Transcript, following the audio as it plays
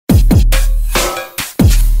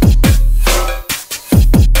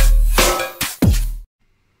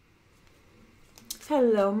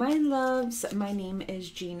Hello, my loves. My name is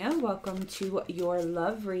Gina. Welcome to your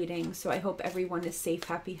love reading. So I hope everyone is safe,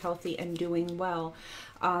 happy, healthy, and doing well.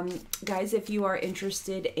 Guys, if you are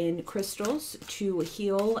interested in crystals to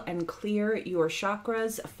heal and clear your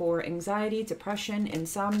chakras for anxiety, depression,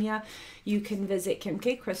 insomnia, you can visit Kim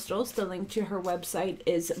K Crystals. The link to her website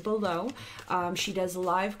is below. She does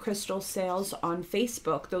live crystal sales on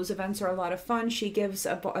Facebook. Those events are a lot of fun. She gives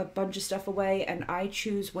a bunch of stuff away, and I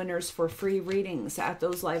choose winners for free readings at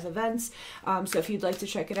those live events. So if you'd like to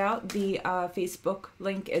check it out, the Facebook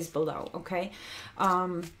link is below, okay?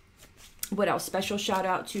 What else? Special shout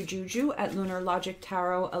out to Juju at Lunar Logic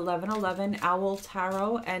Tarot 1111, Owl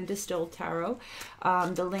Tarot, and Distilled Tarot.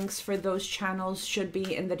 The links for those channels should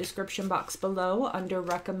be in the description box below under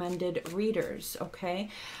recommended readers, okay?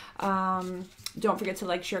 Don't forget to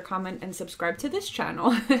like, share, comment, and subscribe to this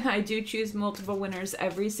channel. I do choose multiple winners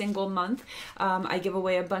every single month. I give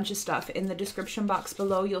away a bunch of stuff. In the description box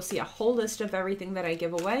below, you'll see a whole list of everything that I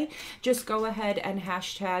give away. Just go ahead and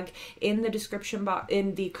hashtag in the description box,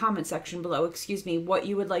 in the comment section below, excuse me, what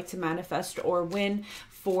you would like to manifest or win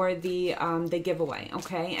for the giveaway,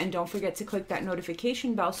 okay? And don't forget to click that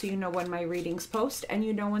notification bell so you know when my readings post and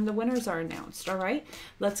you know when the winners are announced, all right?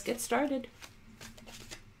 Let's get started.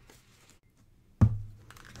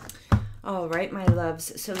 All right, my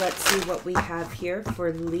loves, so let's see what we have here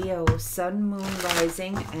for Leo, Sun, Moon,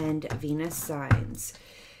 Rising, and Venus signs.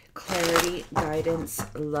 Clarity, guidance,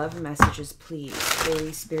 love messages, please.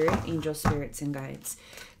 Holy Spirit, angel spirits, and guides.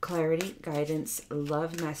 Clarity, guidance,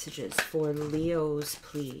 love messages for Leos,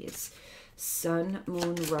 please. Sun,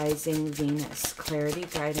 Moon, Rising, Venus. Clarity,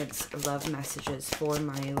 guidance, love messages for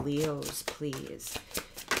my Leos, please.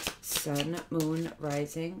 Sun, Moon,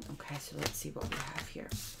 Rising. Okay, so let's see what we have here.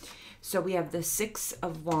 So we have the Six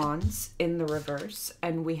of Wands in the reverse,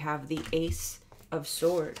 and we have the Ace of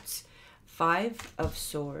Swords, Five of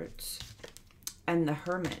Swords, and the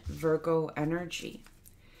Hermit, Virgo energy.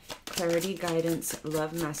 Clarity, guidance,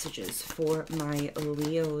 love messages for my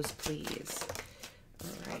Leos, please.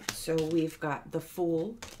 All right, so we've got the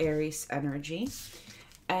Fool, Aries energy,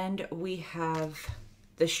 and we have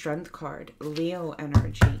the Strength card, Leo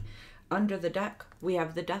energy. Under the deck, we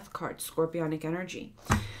have the Death card, Scorpionic energy.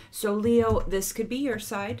 So Leo, this could be your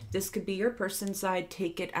side. This could be your person's side.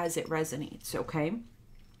 Take it as it resonates, okay?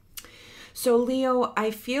 So Leo,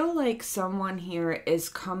 I feel like someone here is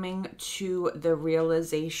coming to the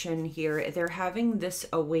realization here. They're having this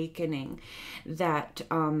awakening that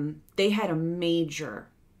they had a major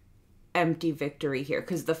empty victory here,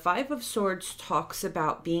 because the Five of Swords talks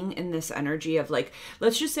about being in this energy of, like,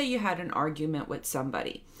 let's just say you had an argument with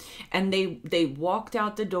somebody and they walked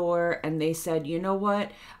out the door and they said, you know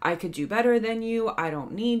what, I could do better than you, I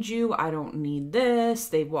don't need you, I don't need this.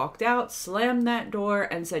 They walked out, slammed that door,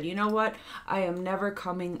 and said, you know what, I am never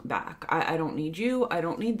coming back. I don't need you, I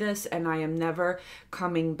don't need this, and I am never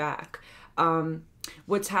coming back.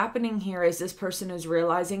 What's happening here is this person is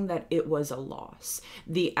realizing that it was a loss.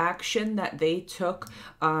 The action that they took,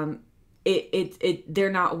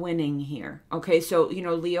 they're not winning here. Okay, so, you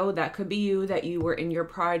know, Leo, that could be you, that you were in your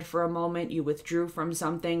pride for a moment, you withdrew from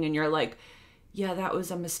something, and you're like, yeah, that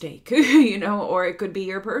was a mistake, you know, or it could be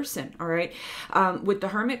your person, all right? With the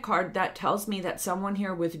Hermit card, that tells me that someone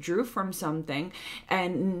here withdrew from something,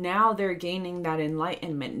 and now they're gaining that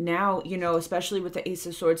enlightenment. Now, you know, especially with the Ace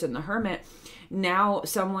of Swords and the Hermit, now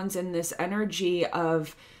someone's in this energy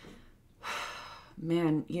of,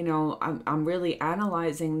 man, you know, I'm really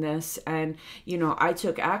analyzing this, and, you know, I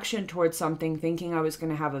took action towards something thinking I was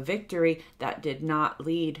going to have a victory that did not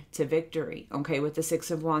lead to victory, okay, with the Six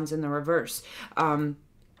of Wands in the reverse.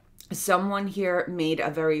 Someone here made a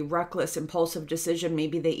very reckless, impulsive decision.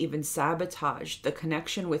 Maybe they even sabotaged the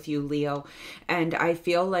connection with you, Leo. And I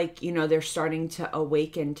feel like, you know, they're starting to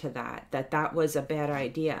awaken to that was a bad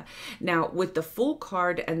idea. Now, with the Fool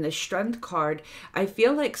card and the Strength card, I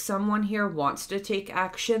feel like someone here wants to take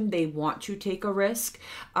action. They want to take a risk.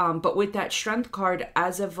 But with that Strength card,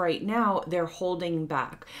 as of right now, they're holding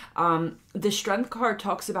back. The Strength card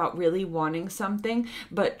talks about really wanting something,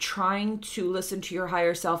 but trying to listen to your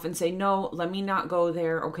higher self and say, no, let me not go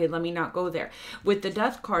there. Okay, let me not go there. With the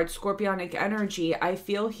Death card, Scorpionic energy, I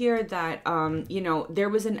feel here that, you know, there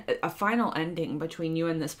was a final ending between you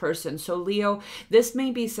and this person. So Leo, this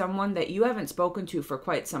may be someone that you haven't spoken to for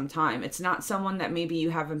quite some time. It's not someone that maybe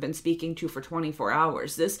you haven't been speaking to for 24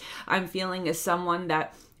 hours. This, I'm feeling, is someone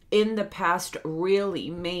that in the past really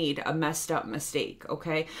made a messed up mistake,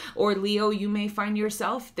 okay? Or Leo, you may find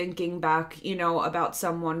yourself thinking back, you know, about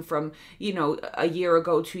someone from, you know, a year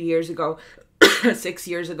ago, 2 years ago, 6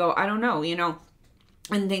 years ago, I don't know, you know.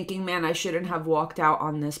 and thinking, man, I shouldn't have walked out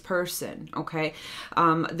on this person, okay?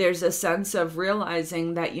 There's a sense of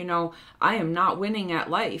realizing that, you know, I am not winning at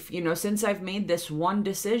life. You know, since I've made this one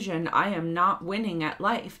decision, I am not winning at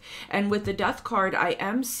life. And with the Death card, I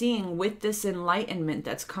am seeing with this enlightenment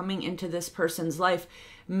that's coming into this person's life,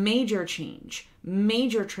 major change,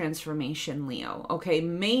 major transformation, Leo, okay?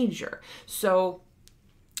 Major. So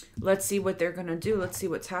let's see what they're going to do. Let's see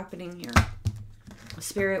what's happening here.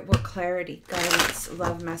 Spirit, what clarity, guidance,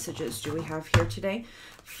 love messages do we have here today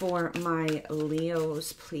for my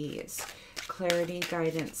Leos, please? Clarity,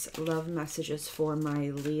 guidance, love messages for my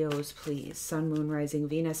Leos, please. Sun, Moon, Rising,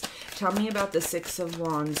 Venus. Tell me about the Six of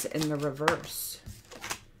Wands in the reverse.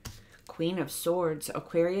 Queen of Swords,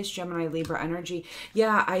 Aquarius, Gemini, Libra energy.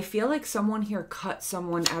 Yeah, I feel like someone here cut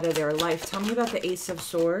someone out of their life. Tell me about the Ace of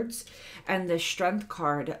Swords and the Strength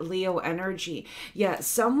card, Leo energy. Yeah,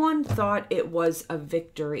 someone thought it was a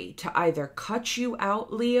victory to either cut you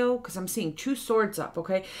out, Leo, because I'm seeing two swords up,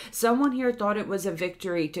 okay? Someone here thought it was a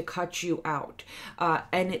victory to cut you out.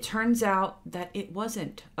 And it turns out that it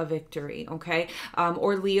wasn't a victory, okay?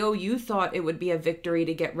 Or Leo, you thought it would be a victory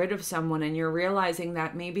to get rid of someone, and you're realizing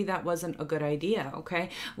that maybe that wasn't a good idea, okay?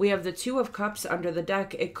 We have the Two of Cups under the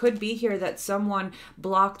deck. It could be here that someone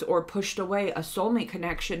blocked or pushed away a soulmate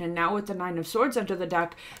connection, and now with the Nine of Swords under the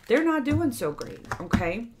deck, they're not doing so great,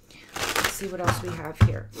 okay? Let's see what else we have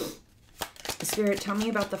here. Spirit, tell me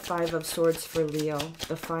about the Five of Swords for Leo.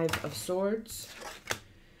 The Five of Swords.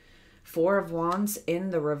 Four of Wands in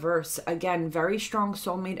the reverse. Again, very strong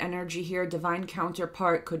soulmate energy here. Divine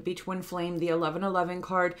counterpart. Could be twin flame. The 1111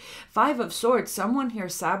 card. Five of Swords. Someone here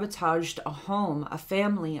sabotaged a home, a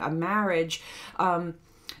family, a marriage.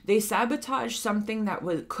 They sabotaged something that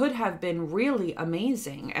could have been really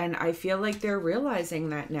amazing. And I feel like they're realizing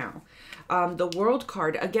that now. The World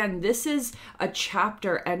card, again, this is a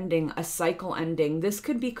chapter ending, a cycle ending. This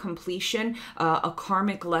could be completion, a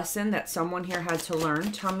karmic lesson that someone here had to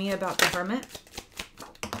learn. Tell me about the Hermit.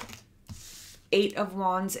 Eight of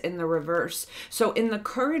Wands in the reverse. So in the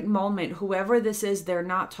current moment, whoever this is, they're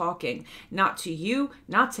not talking. Not to you,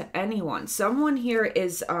 not to anyone. Someone here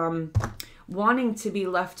is wanting to be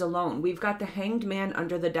left alone. We've got the Hanged Man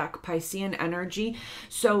under the deck, Piscean energy.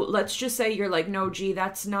 So let's just say you're like, no, gee,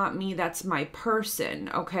 that's not me, that's my person,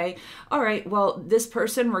 okay? All right, well, this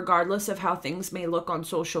person, regardless of how things may look on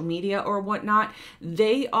social media or whatnot,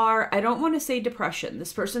 they are, I don't want to say depression.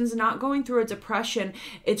 This person's not going through a depression.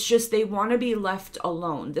 It's just they want to be left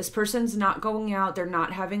alone. This person's not going out. They're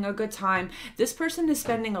not having a good time. This person is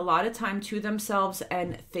spending a lot of time to themselves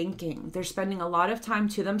and thinking. They're spending a lot of time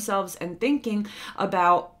to themselves and thinking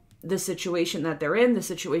about the situation that they're in, the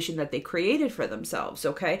situation that they created for themselves,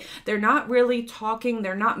 okay? They're not really talking.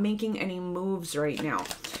 They're not making any moves right now.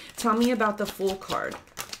 Tell me about the Fool card.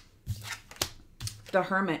 The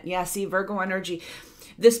Hermit. Yeah, see, Virgo energy.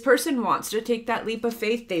 This person wants to take that leap of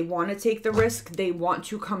faith. They want to take the risk. They want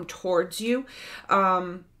to come towards you.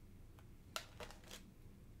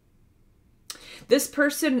 This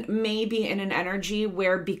person may be in an energy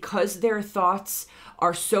where, because their thoughts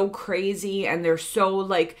are so crazy and they're so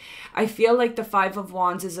like, I feel like the Five of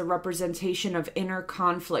Wands is a representation of inner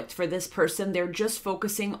conflict for this person. They're just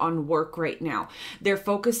focusing on work right now. They're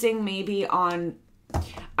focusing maybe on,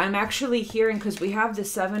 I'm actually hearing, because we have the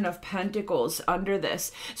Seven of Pentacles under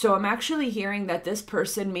this. So I'm actually hearing that this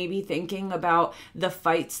person may be thinking about the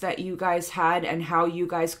fights that you guys had and how you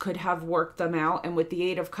guys could have worked them out. And with the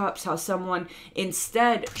Eight of Cups, how someone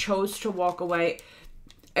instead chose to walk away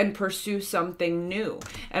and pursue something new.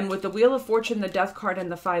 And with the Wheel of Fortune, the Death card, and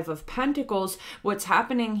the Five of Pentacles, what's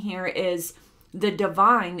happening here is the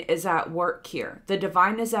divine is at work here. The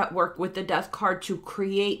divine is at work with the Death card to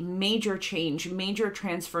create major change, major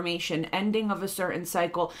transformation, ending of a certain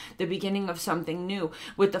cycle, the beginning of something new.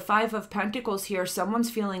 With the Five of Pentacles here, someone's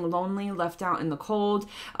feeling lonely, left out in the cold.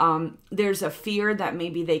 There's a fear that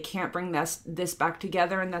maybe they can't bring this back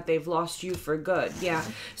together and that they've lost you for good. Yeah.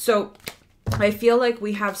 So I feel like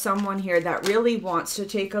we have someone here that really wants to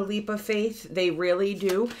take a leap of faith. They really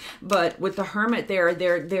do. But with the Hermit there,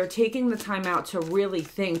 they're taking the time out to really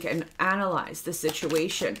think and analyze the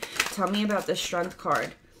situation. Tell me about the Strength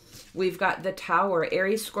card. We've got the Tower,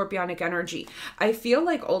 Aries, Scorpionic energy. I feel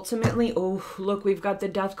like ultimately, oh, look, we've got the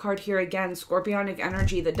Death card here again, Scorpionic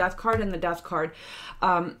energy, the Death card and the Death card.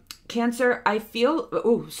 Cancer, I feel,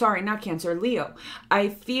 oh, sorry, not Cancer, Leo. I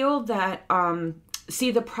feel that,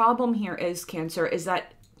 see, the problem here is, Cancer, is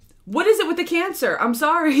that What is it with the Cancer? I'm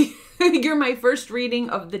sorry. You're my first reading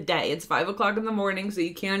of the day. It's 5 o'clock in the morning, so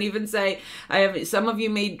you can't even say. Some of you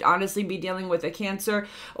may honestly be dealing with a Cancer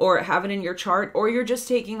or have it in your chart, or you're just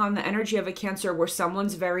taking on the energy of a Cancer where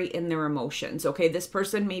someone's very in their emotions. Okay, this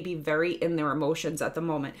person may be very in their emotions at the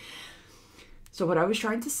moment. So what I was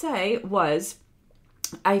trying to say was,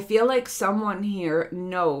 I feel like someone here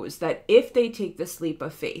knows that if they take this leap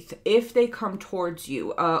of faith, if they come towards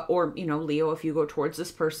you, or, you know, Leo, if you go towards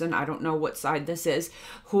this person, I don't know what side this is,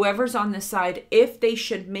 whoever's on this side, if they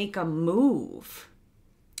should make a move,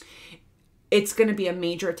 it's going to be a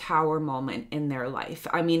major tower moment in their life.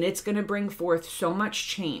 I mean, it's going to bring forth so much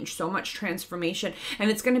change, so much transformation,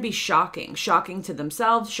 and it's going to be shocking. Shocking to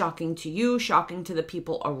themselves, shocking to you, shocking to the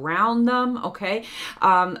people around them, okay?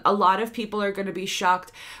 A lot of people are going to be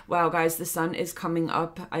shocked. Wow, guys, the sun is coming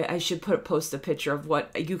up. I should post a picture of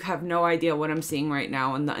what, you have no idea what I'm seeing right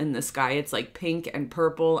now in the sky. It's like pink and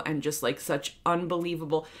purple and just like such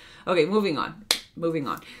unbelievable. Okay, moving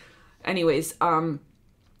on. Anyways,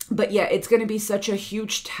 but yeah, it's going to be such a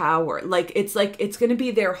huge tower. It's going to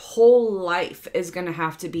be their whole life is going to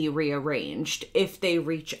have to be rearranged if they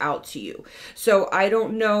reach out to you. So I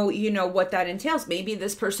don't know, you know, what that entails. Maybe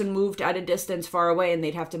this person moved at a distance far away and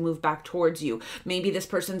they'd have to move back towards you. Maybe this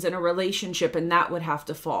person's in a relationship and that would have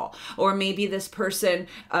to fall. Or maybe this person,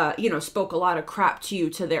 you know, spoke a lot of crap to you,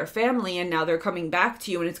 to their family, and now they're coming back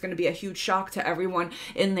to you and it's going to be a huge shock to everyone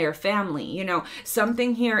in their family. You know,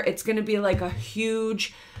 something here, it's going to be like a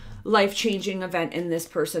huge life-changing event in this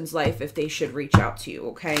person's life if they should reach out to you,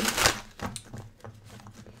 okay?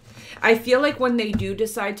 I feel like when they do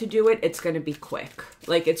decide to do it, it's going to be quick.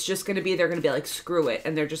 Like, it's just going to be, they're going to be like, screw it,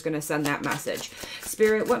 and they're just going to send that message.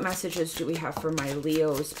 Spirit, what messages do we have for my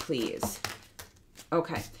Leos, please?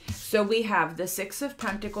 Okay, so we have the 6 of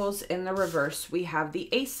Pentacles in the reverse. We have the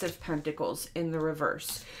Ace of Pentacles in the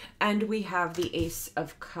reverse. And we have the Ace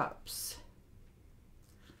of Cups.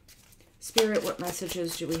 Spirit, what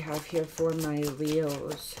messages do we have here for my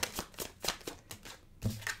Leos?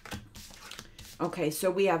 Okay,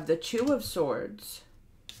 so we have the 2 of Swords.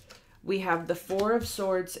 We have the 4 of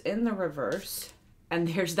Swords in the reverse. And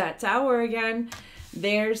there's that Tower again.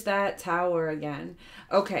 There's that Tower again.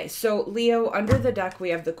 Okay, so Leo, under the deck,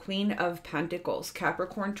 we have the Queen of Pentacles,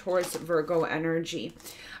 Capricorn, Taurus, Virgo energy.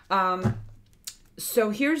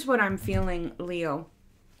 So here's what I'm feeling, Leo.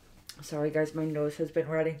 Sorry, guys, my nose has been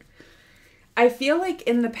running. I feel like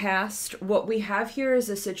in the past, what we have here is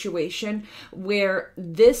a situation where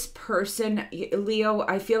this person, Leo,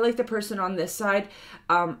 I feel like the person on this side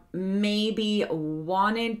maybe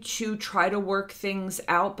wanted to try to work things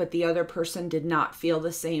out, but the other person did not feel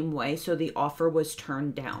the same way. So the offer was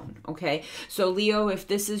turned down. Okay. So Leo, if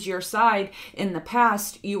this is your side in the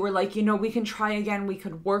past, you were like, you know, we can try again. We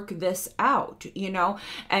could work this out, you know,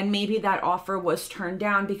 and maybe that offer was turned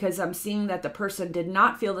down because I'm seeing that the person did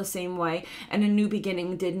not feel the same way. And a new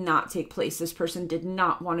beginning did not take place. This person did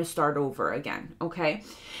not want to start over again. Okay.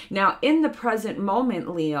 Now, in the present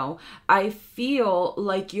moment, Leo, I feel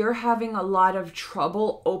like you're having a lot of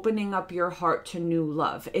trouble opening up your heart to new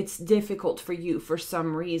love. It's difficult for you for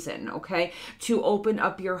some reason. Okay. To open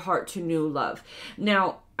up your heart to new love.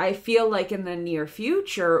 Now, I feel like in the near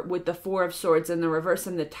future with the 4 of Swords in the reverse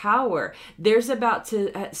and the Tower, there's about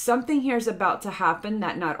to, something here is about to happen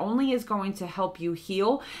that not only is going to help you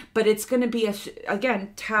heal, but it's going to be,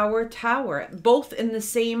 again, Tower, Tower, both in the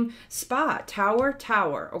same spot, Tower,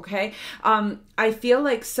 Tower, okay? I feel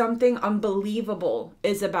like something unbelievable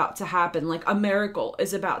is about to happen, like a miracle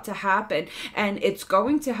is about to happen, and it's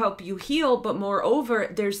going to help you heal, but moreover,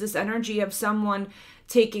 there's this energy of someone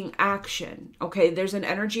taking action. Okay, there's an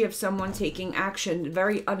energy of someone taking action,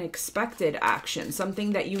 very unexpected action,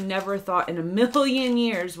 something that you never thought in a million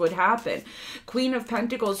years would happen. Queen of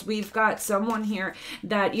Pentacles, we've got someone here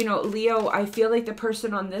that, you know, Leo, I feel like the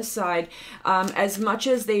person on this side, as much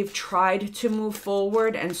as they've tried to move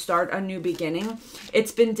forward and start a new beginning,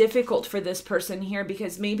 it's been difficult for this person here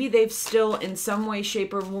because maybe they've still in some way,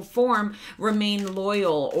 shape, or form remain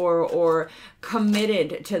loyal or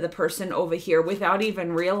committed to the person over here without even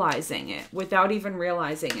realizing it,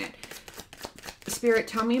 Spirit,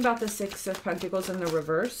 tell me about the 6 of Pentacles in the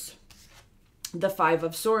reverse. The 5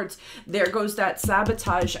 of Swords. There goes that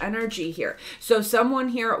sabotage energy here. So someone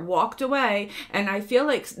here walked away, and I feel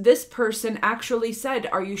like this person actually said,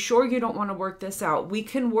 are you sure you don't want to work this out? We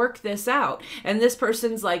can work this out. And this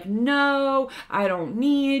person's like, no, I don't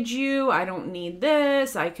need you. I don't need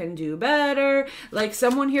this. I can do better. Like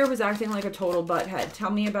someone here was acting like a total butthead.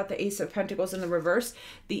 Tell me about the Ace of Pentacles in the reverse,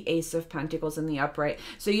 the Ace of Pentacles in the upright.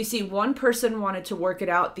 So you see one person wanted to work it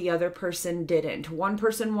out. The other person didn't. One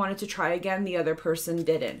person wanted to try again. The other person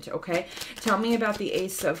didn't, okay? Tell me about the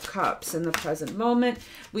Ace of Cups in the present moment.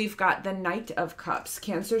 We've got the Knight of Cups,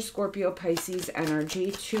 Cancer, Scorpio, Pisces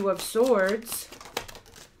energy, Two of Swords.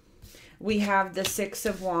 We have the Six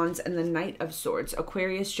of Wands and the Knight of Swords,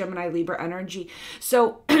 Aquarius, Gemini, Libra energy.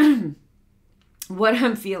 So what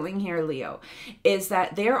I'm feeling here, Leo, is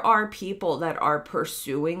that there are people that are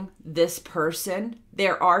pursuing this person.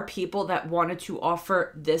 There are people that wanted to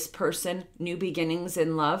offer this person new beginnings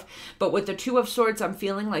in love. But with the Two of Swords, I'm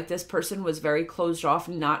feeling like this person was very closed off,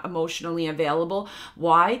 not emotionally available.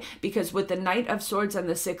 Why? Because with the Knight of Swords and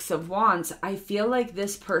the Six of Wands, I feel like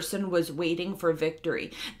this person was waiting for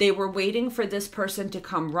victory. They were waiting for this person to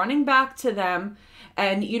come running back to them.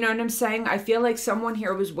 And you know what I'm saying? I feel like someone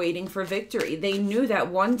here was waiting for victory. They knew that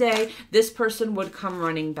one day this person would come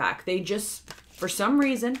running back. They just, for some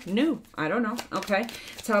reason, knew. I don't know. Okay.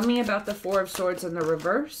 Tell me about the Four of Swords in the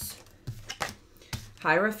reverse.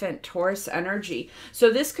 Hierophant, Taurus energy. So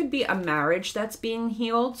this could be a marriage that's being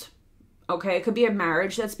healed. Okay. It could be a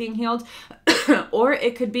marriage that's being healed. Or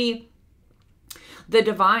it could be the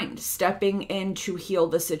divine stepping in to heal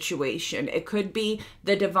the situation. It could be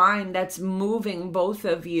the divine that's moving both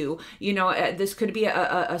of you. You know, this could be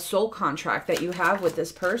a soul contract that you have with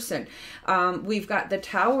this person. We've got the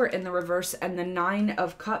Tower in the reverse and the Nine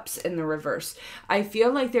of Cups in the reverse. I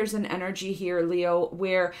feel like there's an energy here, Leo,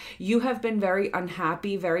 where you have been very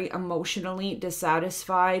unhappy, very emotionally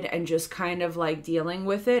dissatisfied, and just kind of like dealing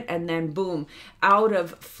with it. And then boom, out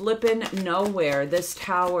of flippin' nowhere, this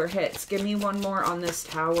Tower hits. Give me one more on this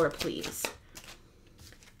Tower, please.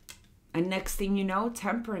 And next thing you know,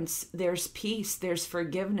 Temperance, there's peace, there's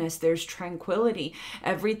forgiveness, there's tranquility.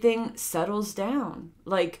 Everything settles down.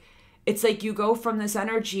 Like, it's like you go from this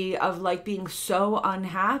energy of like being so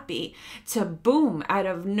unhappy to boom, out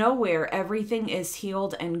of nowhere, everything is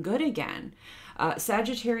healed and good again.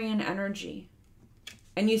 Sagittarian energy.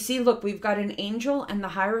 And you see, look, we've got an angel and the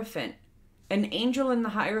Hierophant. An angel and the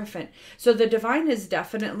Hierophant. So the divine is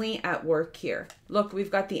definitely at work here. Look,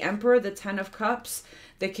 we've got the Emperor, the Ten of Cups,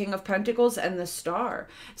 the King of Pentacles, and the Star.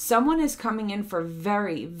 Someone is coming in for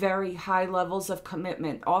very, very high levels of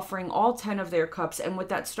commitment, offering all 10 of their cups. And with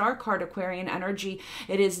that Star card, Aquarian energy,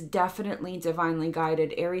 it is definitely divinely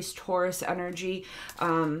guided. Aries, Taurus energy.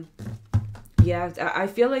 Yeah, I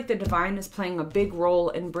feel like the divine is playing a big role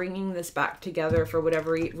in bringing this back together for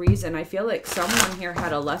whatever reason. I feel like someone here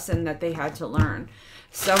had a lesson that they had to learn.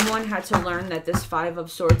 Someone had to learn that this Five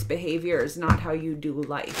of Swords behavior is not how you do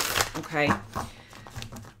life, okay?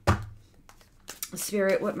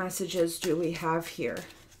 Spirit, what messages do we have here?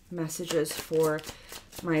 Messages for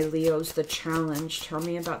my Leos, the challenge. Tell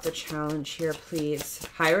me about the challenge here, please.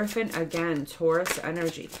 Hierophant, again, Taurus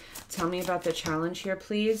energy. Tell me about the challenge here,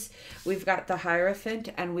 please. We've got the Hierophant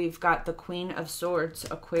and we've got the Queen of Swords,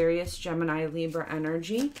 Aquarius, Gemini, Libra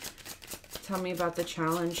energy. Tell me about the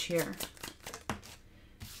challenge here.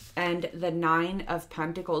 And the Nine of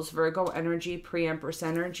Pentacles, Virgo energy, Pre-Empress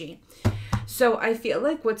energy. So I feel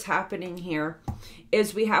like what's happening here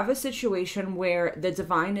is we have a situation where the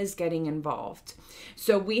divine is getting involved.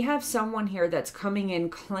 So we have someone here that's coming in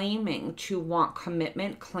claiming to want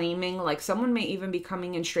commitment, claiming like someone may even be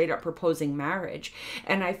coming in straight up proposing marriage.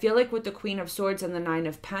 And I feel like with the Queen of Swords and the Nine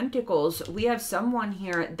of Pentacles, we have someone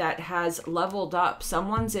here that has leveled up.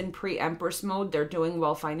 Someone's in pre-Empress mode. They're doing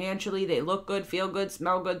well financially. They look good, feel good,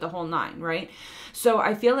 smell good, the whole nine, right? So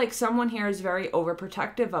I feel like someone here is very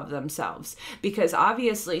overprotective of themselves because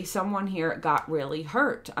obviously someone here got really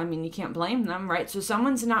hurt. I mean, you can't blame them, right? So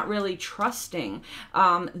someone's not really trusting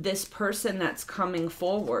this person that's coming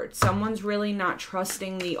forward. Someone's really not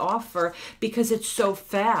trusting the offer because it's so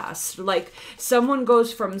fast. Like someone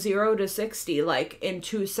goes from 0 to 60 like in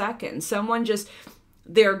 2 seconds. Someone just,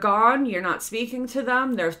 they're gone. You're not speaking to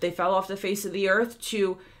them. They fell off the face of the earth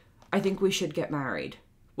to, I think we should get married.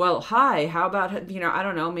 Well, hi, how about, you know, I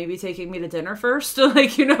don't know, maybe taking me to dinner first?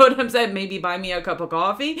 Like, you know what I'm saying? Maybe buy me a cup of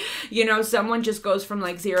coffee. You know, someone just goes from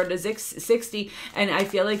like 0 to 60. And I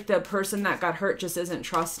feel like the person that got hurt just isn't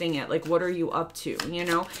trusting it. Like, what are you up to? You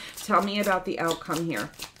know, tell me about the outcome here.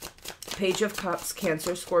 Page of Cups,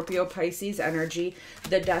 Cancer, Scorpio, Pisces energy.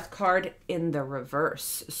 The Death card in the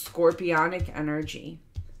reverse. Scorpionic energy.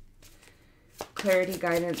 Clarity,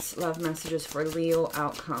 guidance, love messages for Leo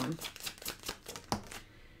outcome.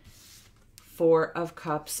 Four of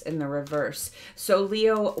Cups in the reverse. So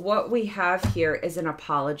Leo, what we have here is an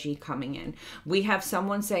apology coming in. We have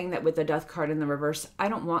someone saying that with the Death card in the reverse, I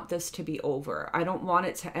don't want this to be over. I don't want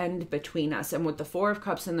it to end between us. And with the Four of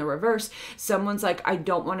Cups in the reverse, someone's like, I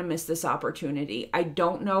don't want to miss this opportunity. I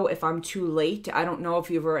don't know if I'm too late. I don't know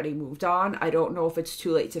if you've already moved on. I don't know if it's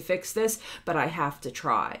too late to fix this, but I have to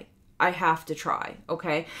try. I have to try,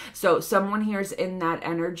 okay? So someone here's in that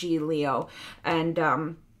energy, Leo, and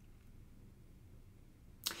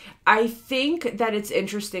I think that it's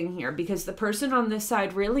interesting here because the person on this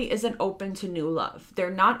side really isn't open to new love.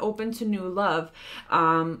 They're not open to new love,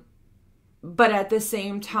 but at the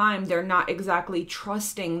same time, they're not exactly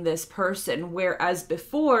trusting this person, whereas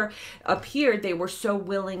before up here, they were so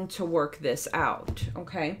willing to work this out,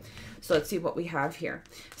 okay? So let's see what we have here.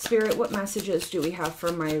 Spirit, what messages do we have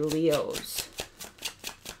for my Leos?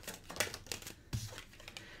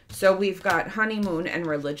 So we've got honeymoon and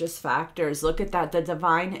religious factors. Look at that. The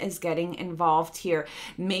divine is getting involved here,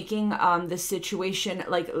 making the situation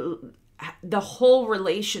like the whole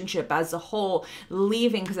relationship as a whole,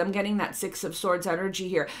 leaving, because I'm getting that Six of Swords energy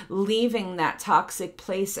here, leaving that toxic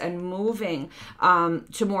place and moving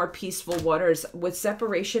to more peaceful waters. With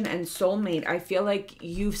separation and soulmate, I feel like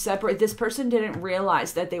you've separated. This person didn't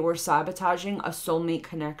realize that they were sabotaging a soulmate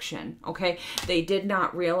connection, okay? They did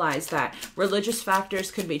not realize that. Religious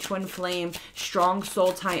factors could be twin flame, strong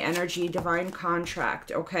soul tie energy, divine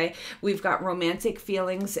contract, okay? We've got romantic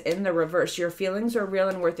feelings in the reverse. Your feelings are real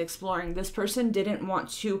and worth exploring. This person didn't want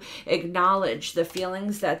to acknowledge the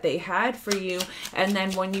feelings that they had for you. And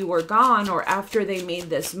then when you were gone, or after they made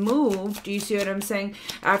this move, do you see what I'm saying?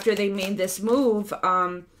 After they made this move,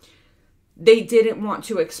 they didn't want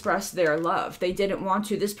to express their love. They didn't want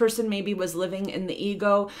to. This person maybe was living in the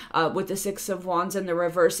ego with the Six of Wands in the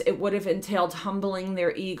reverse. It would have entailed humbling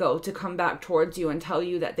their ego to come back towards you and tell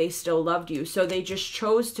you that they still loved you. So they just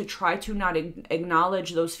chose to try to not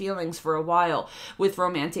acknowledge those feelings for a while with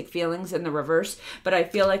romantic feelings in the reverse. But I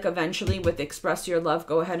feel like eventually with express your love,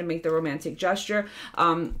 go ahead and make the romantic gesture.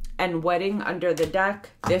 And wedding under the deck,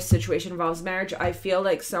 this situation involves marriage. I feel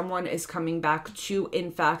like someone is coming back to,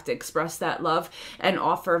 in fact, express that love and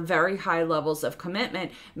offer very high levels of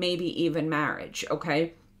commitment, maybe even marriage,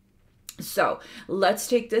 okay? So let's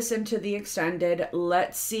take this into the extended.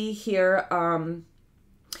 Let's see here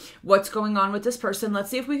what's going on with this person. Let's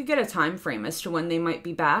see if we could get a time frame as to when they might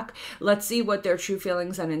be back. Let's see what their true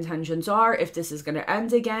feelings and intentions are, if this is going to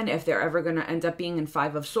end again, if they're ever going to end up being in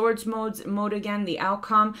Five of Swords mode again, the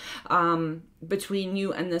outcome between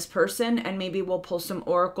you and this person, and maybe we'll pull some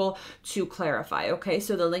oracle to clarify, okay?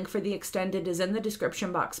 So the link for the extended is in the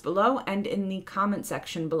description box below and in the comment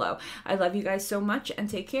section below. I love you guys so much and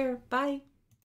take care. Bye.